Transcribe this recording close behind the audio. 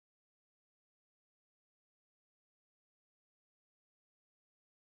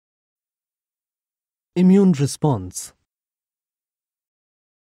Immune response.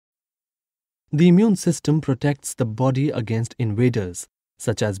 The immune system protects the body against invaders,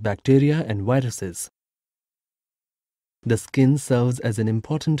 such as bacteria and viruses. The skin serves as an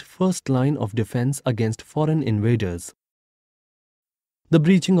important first line of defense against foreign invaders. The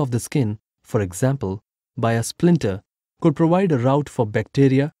breaching of the skin, for example, by a splinter, could provide a route for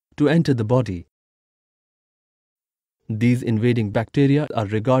bacteria to enter the body. These invading bacteria are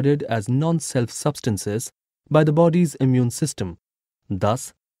regarded as non-self substances by the body's immune system,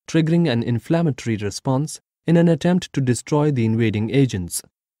 thus triggering an inflammatory response in an attempt to destroy the invading agents.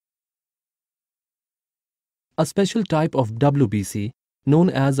 A special type of WBC, known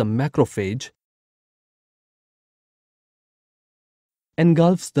as a macrophage,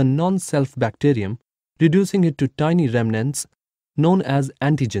 engulfs the non-self bacterium, reducing it to tiny remnants known as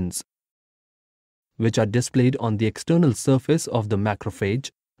antigens, which are displayed on the external surface of the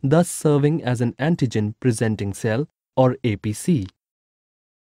macrophage, thus serving as an antigen-presenting cell or APC.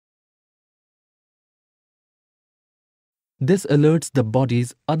 This alerts the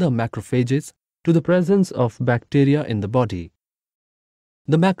body's other macrophages to the presence of bacteria in the body.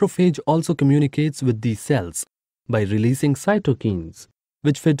 The macrophage also communicates with these cells by releasing cytokines,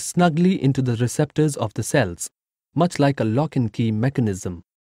 which fit snugly into the receptors of the cells, much like a lock-and-key mechanism.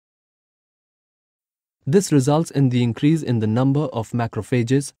 This results in the increase in the number of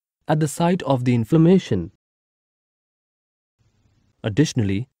macrophages at the site of the inflammation.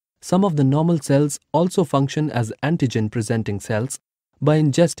 Additionally, some of the normal cells also function as antigen-presenting cells by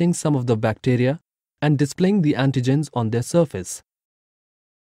ingesting some of the bacteria and displaying the antigens on their surface.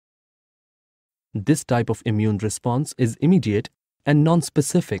 This type of immune response is immediate and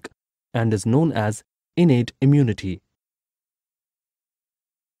non-specific and is known as innate immunity.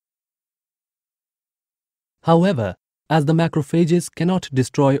 However, as the macrophages cannot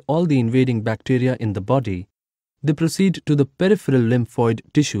destroy all the invading bacteria in the body, they proceed to the peripheral lymphoid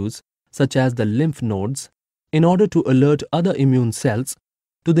tissues, such as the lymph nodes, in order to alert other immune cells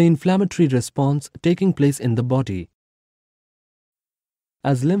to the inflammatory response taking place in the body.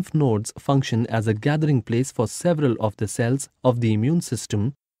 As lymph nodes function as a gathering place for several of the cells of the immune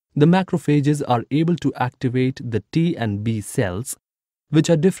system, the macrophages are able to activate the T and B cells, which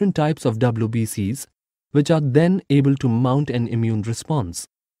are different types of WBCs, which are then able to mount an immune response.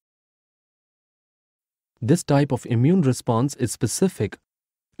 This type of immune response is specific,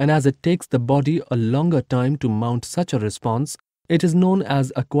 and as it takes the body a longer time to mount such a response, it is known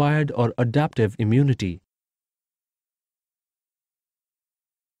as acquired or adaptive immunity.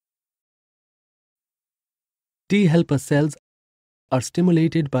 T helper cells are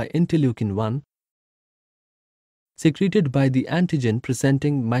stimulated by interleukin-1, secreted by the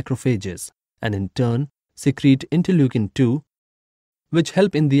antigen-presenting macrophages, and in turn secrete interleukin-2, which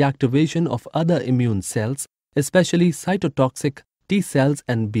help in the activation of other immune cells, especially cytotoxic T cells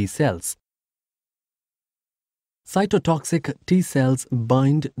and B cells. Cytotoxic T cells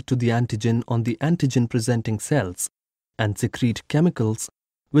bind to the antigen on the antigen-presenting cells and secrete chemicals,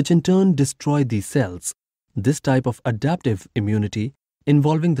 which in turn destroy these cells. This type of adaptive immunity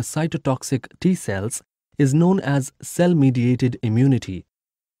involving the cytotoxic T cells is known as cell-mediated immunity.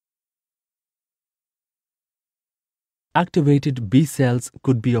 Activated B cells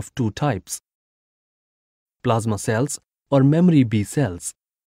could be of two types: plasma cells or memory B cells.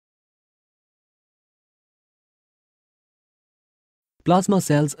 Plasma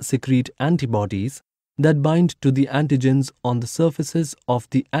cells secrete antibodies that bind to the antigens on the surfaces of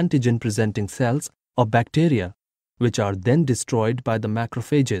the antigen-presenting cells or bacteria, which are then destroyed by the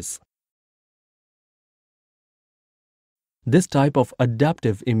macrophages. This type of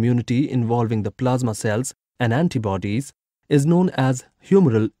adaptive immunity involving the plasma cells and antibodies is known as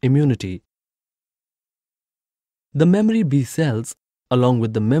humoral immunity. The memory B cells, along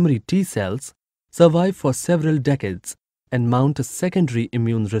with the memory T cells, survive for several decades and mount a secondary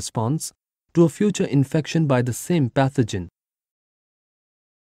immune response to a future infection by the same pathogen.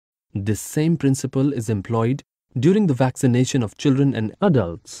 This same principle is employed during the vaccination of children and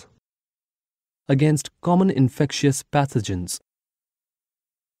adults against common infectious pathogens.